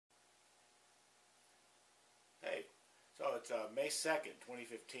it's May 2nd,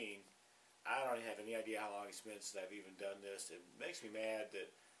 2015. I don't have any idea how long it's been since I've even done this. It makes me mad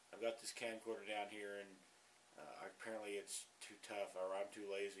that I've got this camcorder down here and apparently it's too tough, or I'm too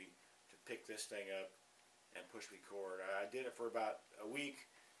lazy to pick this thing up and push record. I did it for about a week.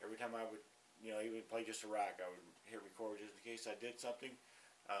 Every time I would, even play just a rack, I would hit record just in case I did something.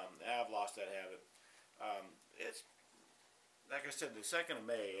 I've lost that habit. It's, like I said, the 2nd of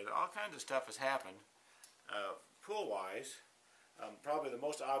May, and all kinds of stuff has happened. Pool-wise, probably the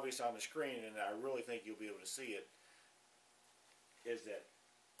most obvious on the screen, and I really think you'll be able to see it, is that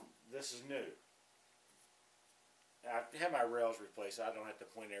this is new. I had my rails replaced, so I don't have to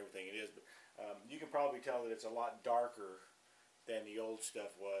point everything it is, but you can probably tell that it's a lot darker than the old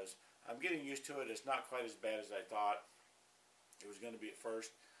stuff was. I'm getting used to it. It's not quite as bad as I thought it was going to be at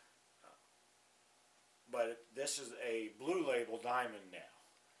first. But this is a Blue Label diamond now.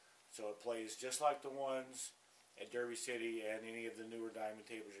 So it plays just like the ones at Derby City and any of the newer diamond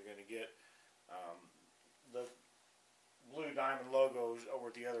tables you're going to get. The blue diamond logos over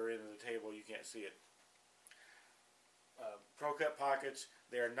at the other end of the table, you can't see it. Pro Cut pockets,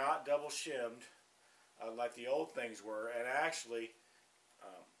 they are not double shimmed like the old things were, and actually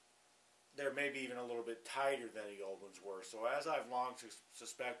they're maybe even a little bit tighter than the old ones were. So as I've long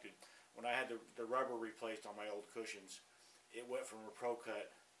suspected, when I had the rubber replaced on my old cushions, it went from a Pro Cut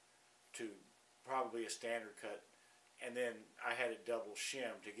to probably a standard cut, and then I had it double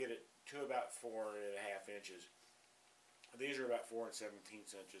shimmed to get it to about 4.5 inches. These are about 4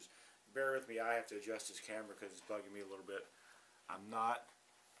 7/17 inches. Bear with me, I have to adjust this camera because it's bugging me a little bit. I'm not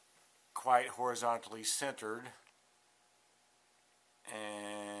quite horizontally centered,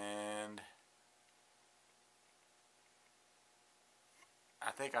 and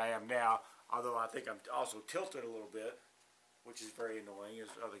I think I am now, although I think I'm also tilted a little bit, which is very annoying.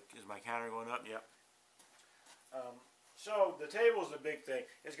 Is my counter going up? Yep. So the table is a big thing.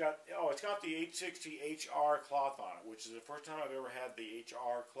 It's got the 860 HR cloth on it, which is the first time I've ever had the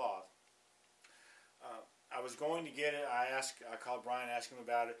HR cloth. I was going to get it. I called Brian, asked him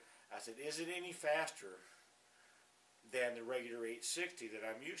about it. I said, "Is it any faster than the regular 860 that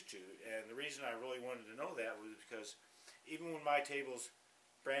I'm used to?" And the reason I really wanted to know that was because even when my table's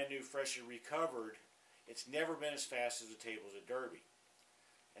brand new, freshly recovered, it's never been as fast as the tables at Derby.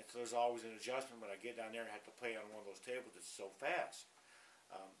 And so there's always an adjustment when I get down there and have to play on one of those tables that's so fast.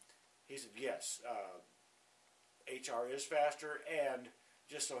 He said, yes, HR is faster, and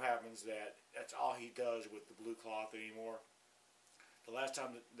just so happens that that's all he does with the blue cloth anymore. The last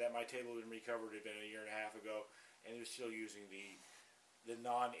time that my table had been recovered had been 1.5 years ago, and he was still using the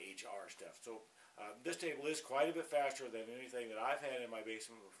non-HR stuff. So this table is quite a bit faster than anything that I've had in my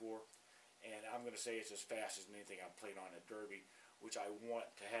basement before, and I'm going to say it's as fast as anything I've played on at Derby, which I want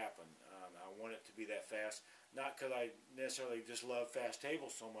to happen. I want it to be that fast, not because I necessarily just love fast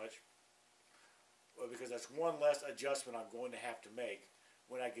tables so much, but because that's one less adjustment I'm going to have to make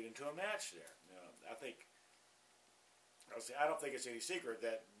when I get into a match there. I don't think it's any secret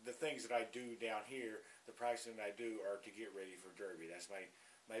that the things that I do down here, the practicing that I do, are to get ready for Derby. That's my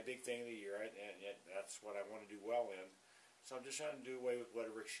big thing of the year, and that's what I want to do well in. So I'm just trying to do away with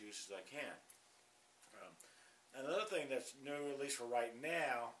whatever excuses I can. Another thing that's new, at least for right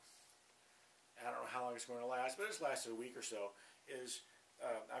now, I don't know how long it's going to last, but it's lasted a week or so, is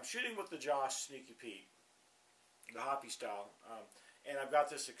I'm shooting with the Josh Sneaky Pete, the Hoppy style, and I've got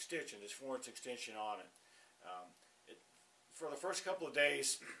this extension, this 4-inch extension on it. For the first couple of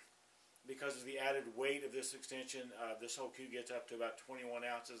days, because of the added weight of this extension, this whole cue gets up to about 21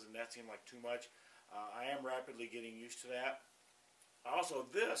 ounces, and that seemed like too much. I am rapidly getting used to that. Also,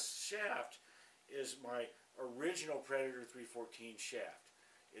 this shaft is my original Predator 314 shaft.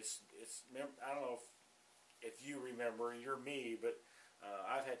 I don't know if you remember, you're me, but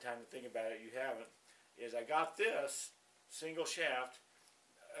I've had time to think about it, you haven't, is I got this single shaft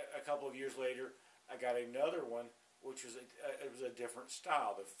a couple of years later. I got another one, which was it was a different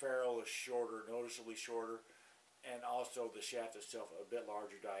style. The ferrule is shorter, noticeably shorter, and also the shaft itself a bit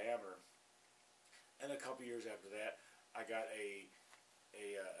larger diameter. And a couple years after that, I got a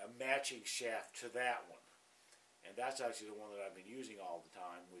matching shaft to that one. And that's actually the one that I've been using all the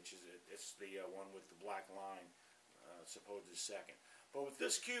time, which is it's the one with the black line, supposed second. But with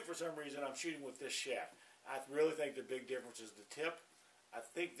this cue, for some reason, I'm shooting with this shaft. I really think the big difference is the tip. I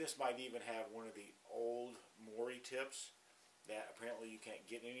think this might even have one of the old Mori tips that apparently you can't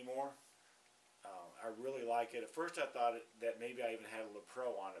get anymore. I really like it. At first I thought that maybe I even had a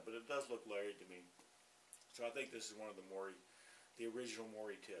LePro on it, but it does look lariat to me. So I think this is one of the original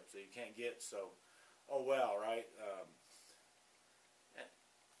Mori tips that you can't get, so oh well, right?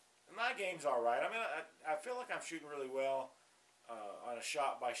 my game's all right. I mean, I feel like I'm shooting really well on a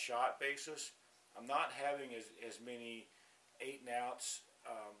shot-by-shot basis. I'm not having as many 8 and outs,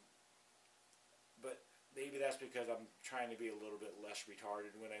 but maybe that's because I'm trying to be a little bit less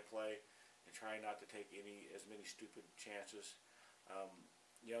retarded when I play and trying not to take as many stupid chances.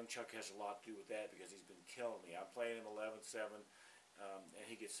 Young Chuck has a lot to do with that because he's been killing me. I'm playing him 11-7, and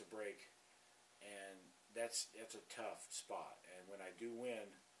he gets the break, and that's a tough spot. And when I do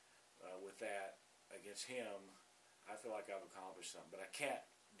win with that against him, I feel like I've accomplished something. But I can't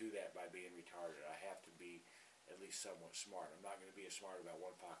do that by being retarded. I have to be at least somewhat smart. I'm not going to be as smart about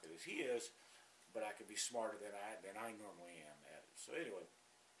one pocket as he is, but I could be smarter than I normally am at it. So anyway,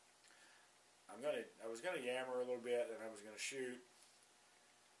 I was gonna yammer a little bit, and I was gonna shoot,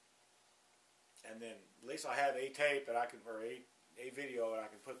 and then at least I have a tape that I can, or a video, and I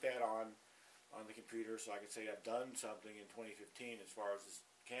can put that on the computer, so I can say I've done something in 2015 as far as this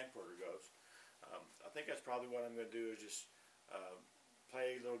camcorder goes. I think that's probably what I'm going to do, is just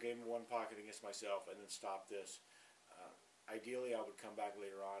play a little game of one pocket against myself and then stop this. Ideally, I would come back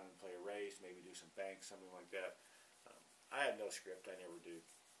later on and play a race, maybe do some banks, something like that. I have no script. I never do.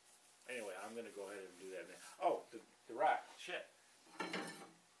 Anyway, I'm going to go ahead and do that now. Oh, the rack. Shit.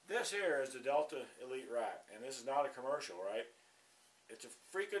 This here is the Delta Elite rack, and this is not a commercial, right? It's a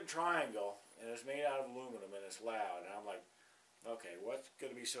freaking triangle, and it's made out of aluminum, and it's loud. And I'm like, okay, what's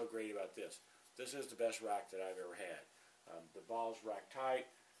going to be so great about this? This is the best rack that I've ever had. The ball's rack tight.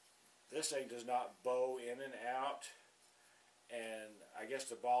 This thing does not bow in and out, and I guess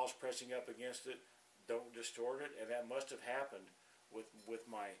the balls pressing up against it don't distort it, and that must have happened with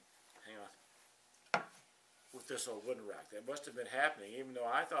my, hang on, with this old wooden rack. That must have been happening, even though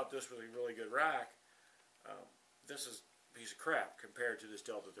I thought this was a really good rack. This is a piece of crap compared to this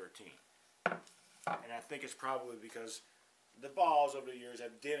Delta 13. And I think it's probably because the balls over the years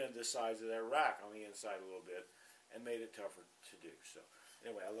have dented the size of that rack on the inside a little bit and made it tougher to do. So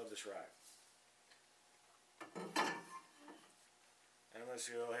anyway, I love this rack. And let's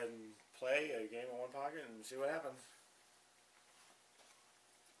go ahead and play a game of one pocket and see what happens.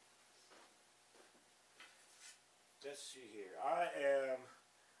 Let's see here.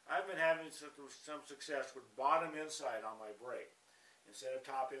 I've been having some success with bottom inside on my break instead of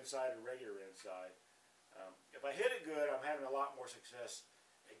top inside or regular inside. If I hit it good, I'm having a lot more success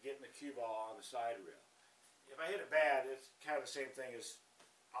at getting the cue ball on the side rail. If I hit it bad, it's kind of the same thing as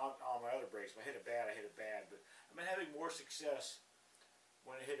on my other breaks. If I hit it bad, I hit it bad. But I've been having more success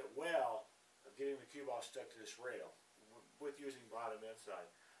when I hit it well of getting the cue ball stuck to this rail with using bottom inside.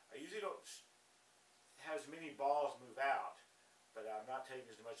 I usually don't have as many balls move out, but I'm not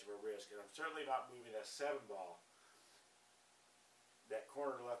taking as much of a risk. And I'm certainly not moving that 7 ball, that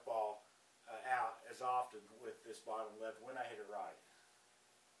corner left ball, out as often with this bottom left when I hit it right.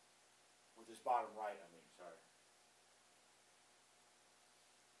 With this bottom right, I mean, sorry.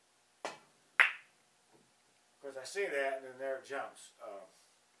 Because I see that, and then there it jumps.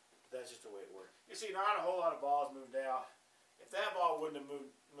 That's just the way it works. You see, not a whole lot of balls moved out. If that ball wouldn't have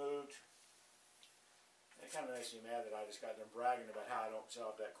moved, it kind of makes me mad that I just got done bragging about how I don't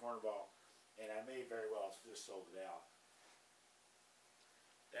sell that corner ball, and I may very well have just sold it out.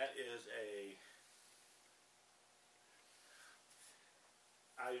 That is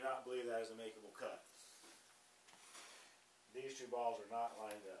I do not believe that is a makeable cut. These two balls are not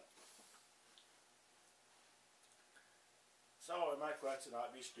lined up. So in my quest to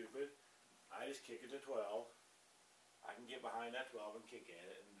not be stupid, I just kick it to 12. I can get behind that 12 and kick at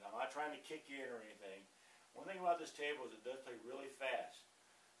it. And I'm not trying to kick in or anything. One thing about this table is it does play really fast.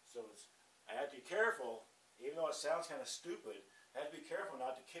 So I have to be careful, even though it sounds kind of stupid, I have to be careful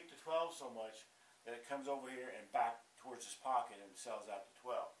not to kick to 12 so much that it comes over here and back towards this pocket and sells out to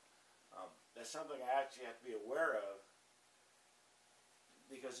 12. That's something I actually have to be aware of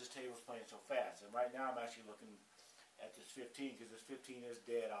because this table is playing so fast. And right now I'm actually looking at this 15 because this 15 is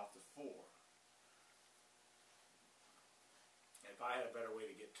dead off the 4. And if I had a better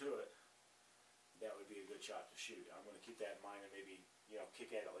way to get to it, that would be a good shot to shoot. I'm going to keep that in mind and maybe,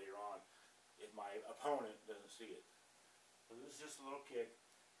 kick at it later on if my opponent doesn't see it. So this is just a little kick.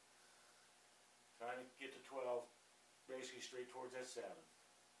 Trying to get to 12, basically straight towards that 7.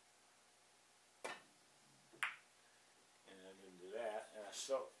 And I didn't do that, and I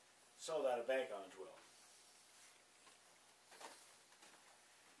sold out a bank on 12.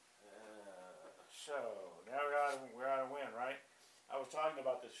 So now we're on a win, right? I was talking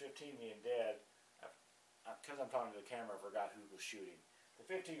about this 15 being dead. Because I'm talking to the camera, I forgot who was shooting. The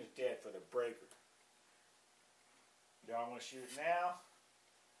 15 is dead for the breaker. Do I want to shoot now?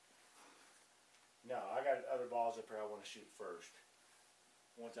 No, I got other balls up here I want to shoot first.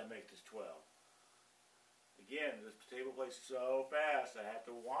 once I make this 12. Again, this table plays so fast, I have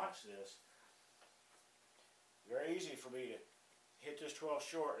to watch this. Very easy for me to hit this 12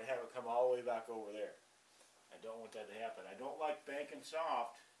 short and have it come all the way back over there. I don't want that to happen. I don't like banking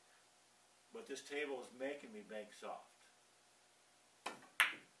soft, but this table is making me bank soft.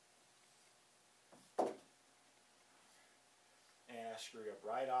 And I screwed up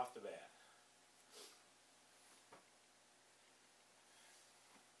right off the bat.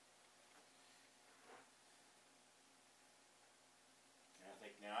 And I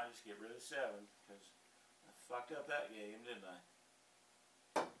think now I just get rid of 7 because I fucked up that game, didn't I?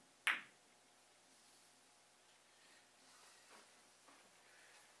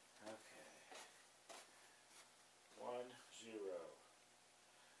 Okay. 1-0.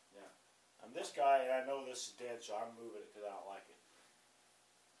 Now, I'm this guy and I know this is dead, so I'm moving it because I don't like it.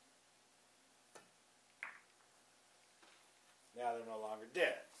 Now they're no longer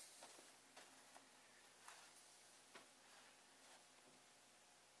dead.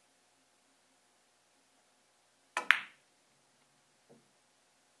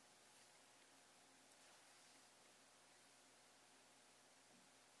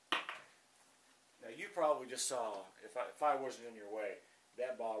 Now you probably just saw, if I wasn't in your way,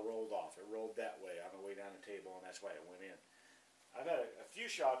 that ball rolled off. It rolled that way on the way down the table, and that's why it went in. I've had a few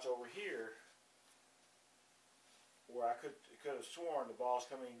shots over here where I could have sworn the ball's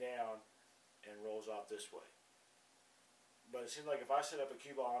coming down and rolls off this way. But it seems like if I set up a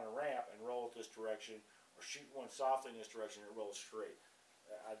cue ball on a ramp and roll it this direction, or shoot one softly in this direction, it rolls straight.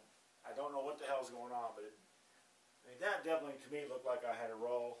 I don't know what the hell's going on, but I mean, that definitely to me looked like I had a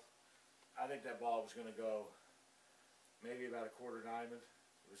roll. I think that ball was going to go maybe about a quarter diamond.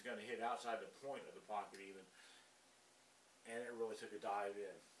 It was going to hit outside the point of the pocket even, and it really took a dive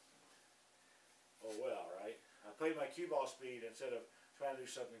in. Oh well, right? I played my cue ball speed instead of trying to do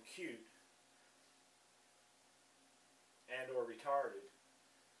something cute and or retarded.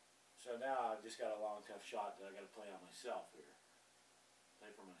 So now I've just got a long tough shot that I got to play on myself here.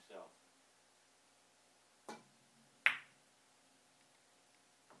 Play for myself.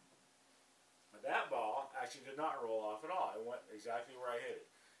 But that ball actually did not roll off at all. It went exactly where I hit it.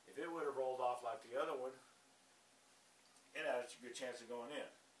 If it would have rolled off like the other one, it had a good chance of going in.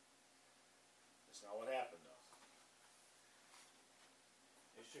 That's not what happened though.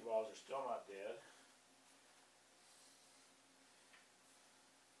 These 2 balls are still not dead.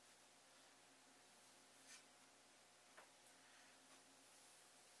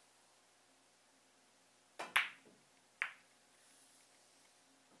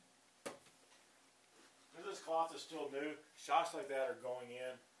 Because this cloth is still new, shots like that are going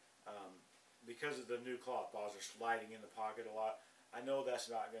in because of the new cloth. Balls are sliding in the pocket a lot. I know that's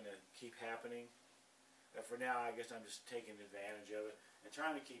not going to keep happening. But for now, I guess I'm just taking advantage of it and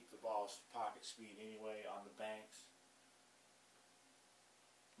trying to keep the ball's pocket speed anyway on the banks.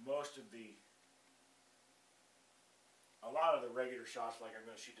 A lot of the regular shots, like I'm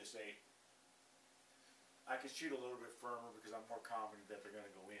going to shoot this 8, I can shoot a little bit firmer because I'm more confident that they're going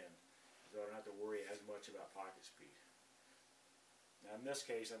to go in. So I don't have to worry as much about pocket speed. Now in this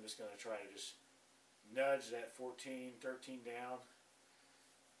case, I'm just going to try to just nudge that 14, 13 down.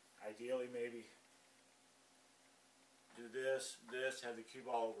 Ideally maybe do this, have the cue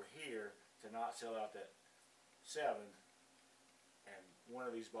ball over here to not sell out that 7, and one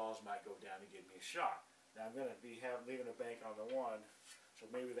of these balls might go down and give me a shot. Now I'm going to be leaving a bank on the 1, so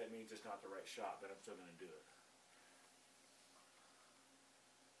maybe that means it's not the right shot, but I'm still going to do it.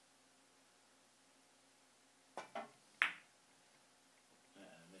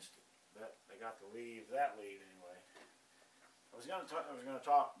 I missed it, but I got to leave that lead anyway. I was going to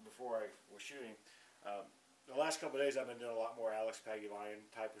talk before I was shooting. The last couple of days I've been doing a lot more Alex Pagulayan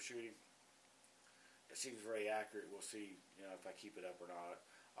type of shooting. It seems very accurate. We'll see, if I keep it up or not.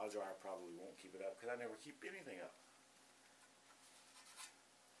 Odds are I probably won't keep it up because I never keep anything up.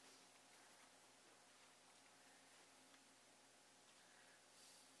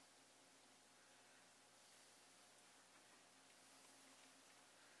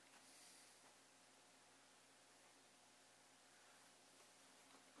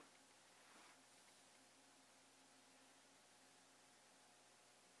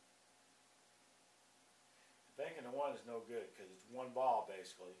 Banking the 1 is no good because it's 1 ball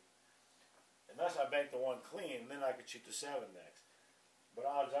basically. Unless I bank the 1 clean, then I could shoot the 7 next. But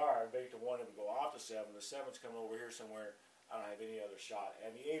odds are I bank the 1, it would go off the 7. The 7's coming over here somewhere. I don't have any other shot.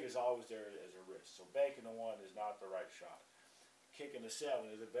 And the 8 is always there as a risk. So banking the 1 is not the right shot. Kicking the 7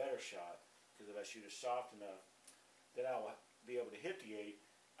 is a better shot because if I shoot it soft enough, then I will be able to hit the 8.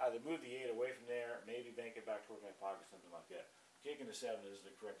 Either move the 8 away from there, maybe bank it back towards my pocket, something like that. kicking the 7 is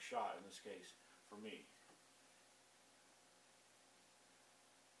the correct shot in this case for me.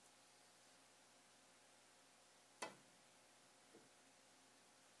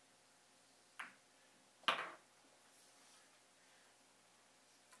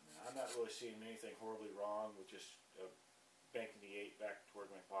 Now, I'm not really seeing anything horribly wrong with just banking the 8 back toward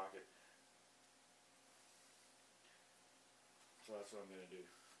my pocket. So that's what I'm going to do.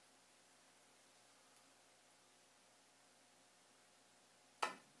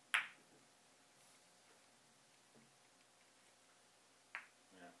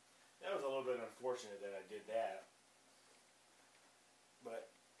 Yeah, that was a little bit unfortunate that I did that,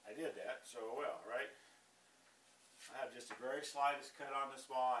 but I did that, so well, right? I have just a very slightest cut on this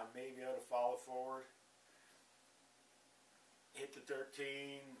ball. I may be able to follow forward, hit the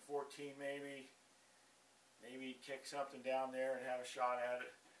 13, 14 maybe. Maybe kick something down there and have a shot at it.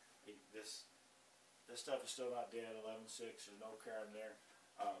 This stuff is still not dead. 11-6. There's no carom there.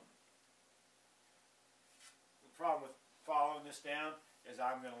 The problem with following this down is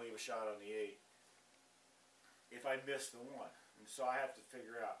I'm going to leave a shot on the 8 if I miss the 1. And so I have to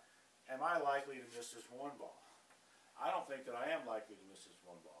figure out, am I likely to miss this 1 ball? I don't think that I am likely to miss this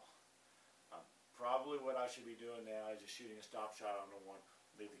 1 ball. Probably what I should be doing now is just shooting a stop shot on the 1,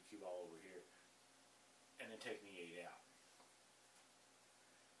 leave the cue ball over here, and then taking the 8 out.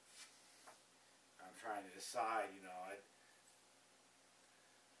 I'm trying to decide, you know,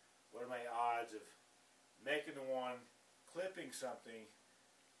 what are my odds of making the 1, clipping something,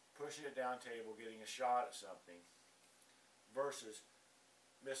 pushing it down table, getting a shot at something, versus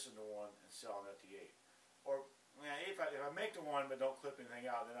missing the 1 and selling at the 8. Or if I make the 1 but don't clip anything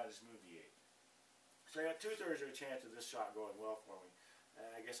out, then I just move the 8. So I got 2/3 of a chance of this shot going well for me. And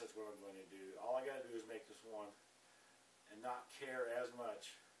I guess that's what I'm going to do. All I got to do is make this 1 and not care as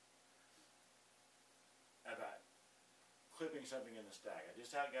much about clipping something in the stack. I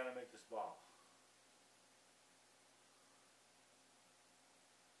just got to make this ball.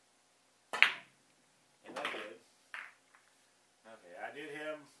 And I did. Okay, I did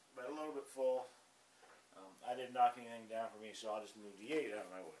him, but a little bit full. I didn't knock anything down for me, so I'll just move the 8 out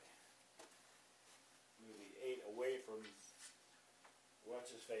of my way. Move the 8 away from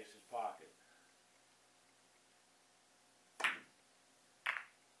what's-his-face's pocket.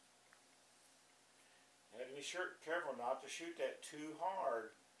 You have to be careful not to shoot that too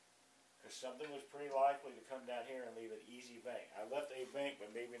hard, because something was pretty likely to come down here and leave an easy bank. I left a bank,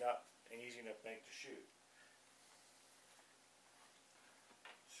 but maybe not an easy enough bank to shoot.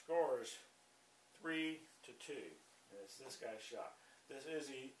 Scores 3-2. And it's this guy's shot. This is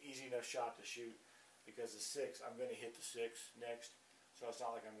an easy enough shot to shoot because the 6, I'm going to hit the 6 next. So it's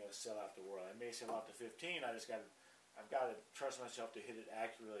not like I'm going to sell out the world. I may sell out to 15. I've got to trust myself to hit it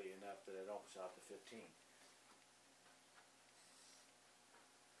accurately enough that I don't sell out to 15.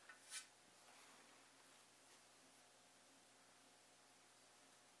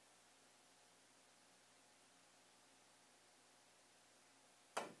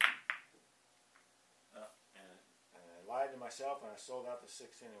 To myself, and I sold out the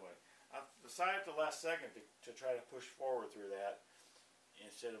 6 anyway. I decided at the last second to try to push forward through that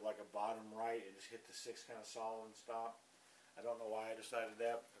instead of like a bottom right and just hit the 6 kind of solid and stop. I don't know why I decided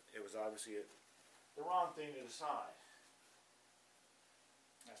that. It was obviously the wrong thing to decide.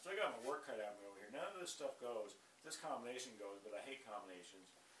 I still got my work cut out of me over here. None of this stuff goes. This combination goes, but I hate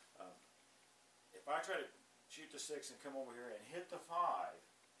combinations. If I try to shoot the 6 and come over here and hit the 5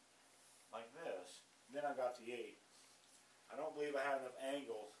 like this, then I've got the 8. I don't believe I have enough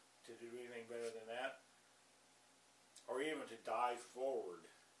angle to do anything better than that, or even to dive forward.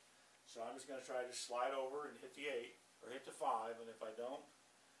 So I'm just going to try to slide over and hit the 8, or hit the 5, and if I don't,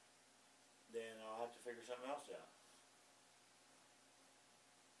 then I'll have to figure something else out.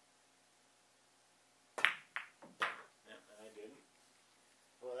 Yeah, I didn't.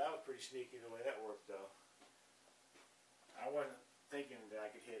 Well, that was pretty sneaky the way that worked, though. I wasn't thinking that I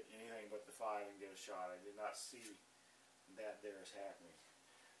could hit anything but the 5 and get a shot. I did not see that there is happening.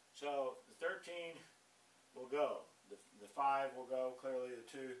 So the 13 will go. The 5 will go, clearly the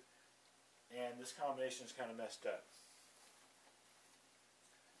 2, and this combination is kind of messed up.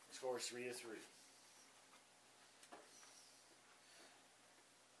 The score is 3-3.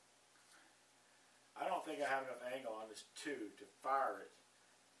 I don't think I have enough angle on this 2 to fire it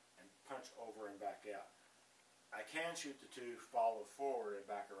and punch over and back out. I can shoot the 2, follow forward and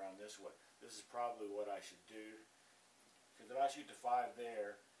back around this way. This is probably what I should do. Because if I shoot the 5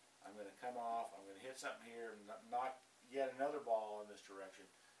 there, I'm going to come off, I'm going to hit something here, and knock yet another ball in this direction,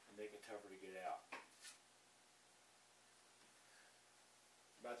 and make it tougher to get out.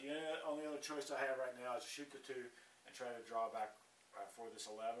 About the only other choice I have right now is to shoot the 2 and try to draw back for this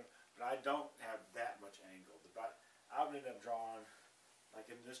 11. But I don't have that much angle. But I would end up drawing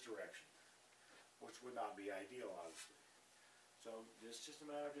like in this direction, which would not be ideal, obviously. So it's just a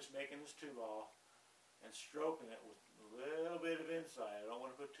matter of just making this 2-ball and stroking it with a little bit of inside. I don't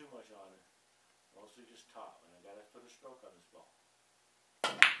want to put too much on it. Mostly just top. And I got to put a stroke on this ball.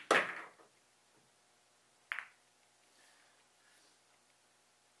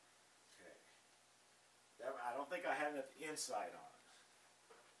 Okay. I don't think I had enough inside on it.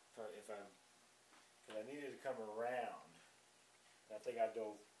 Because I needed to come around. I think I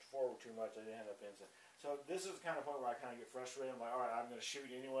dove forward too much. I didn't have enough inside. So this is the kind of point where I kind of get frustrated. I'm like, all right, I'm going to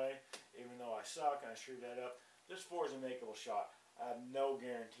shoot anyway, even though I suck and I screwed that up. This 4 is a makeable shot. I have no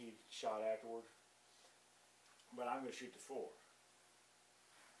guaranteed shot afterward, but I'm going to shoot the 4.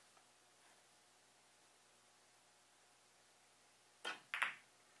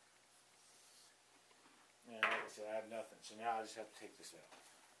 And like I said, I have nothing. So now I just have to take this out.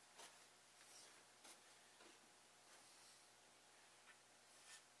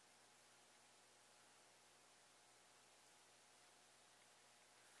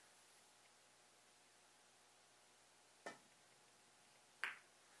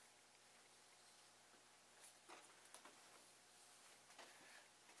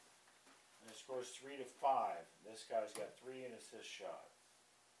 Scores 3 to 5. This guy's got 3 in his shot.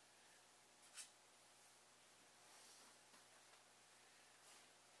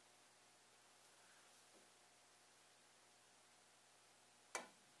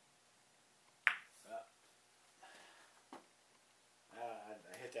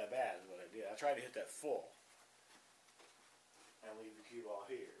 I hit that bad is what I did. I tried to hit that full and leave the cue ball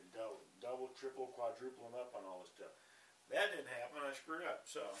here. Double, triple, quadruple them up on all this stuff. That didn't happen. I screwed up.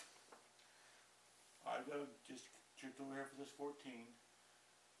 So I'm going to just shoot over here for this 14.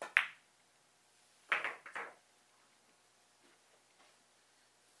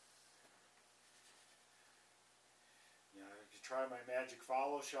 Now I could try my magic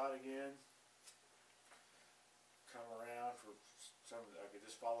follow shot again. Come around for some. I could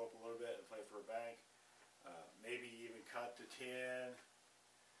just follow up a little bit and play for a bank. Maybe even cut to 10.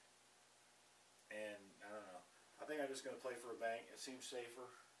 And I don't know. I think I'm just going to play for a bank. It seems safer.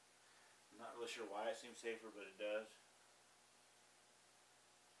 I'm not really sure why it seems safer, but it does.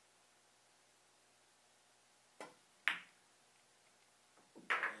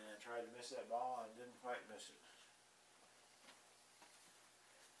 And I tried to miss that ball and didn't quite miss it.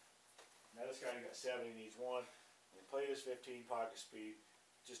 Now this guy got 7, he needs 1. And play this 15 pocket speed.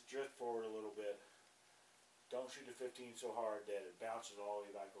 Just drift forward a little bit. Don't shoot the 15 so hard that it bounces all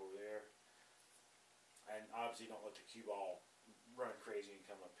the way back over there. And obviously don't let the cue ball run crazy and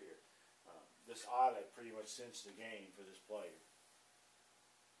come up here. This ought to pretty much cinch the game for this player.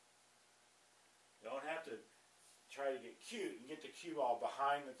 You don't have to try to get cute. You can get the cue ball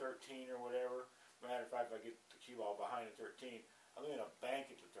behind the 13 or whatever. Matter of fact, if I get the cue ball behind the 13, I'm going to bank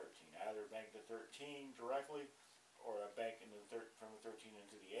it to 13. Either bank the 13 directly or I bank into from the 13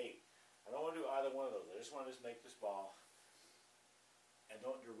 into the 8. I don't want to do either one of those. I just want to make this ball and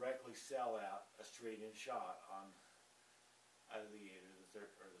don't directly sell out a straight in shot on either the 8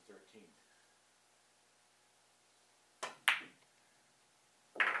 or the 13.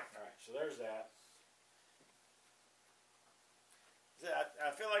 Alright, so there's that.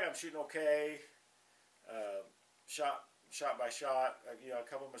 I feel like I'm shooting okay. Shot by shot. You know, a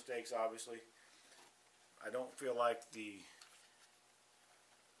couple mistakes, obviously. I don't feel like the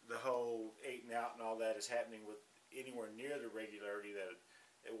whole 8 and out and all that is happening with anywhere near the regularity that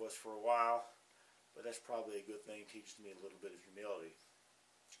it was for a while. But that's probably a good thing. It teaches me a little bit of humility.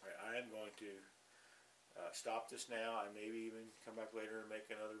 All right, I am going to stop this now and maybe even come back later and make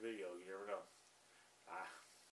another video. You never know. Bye.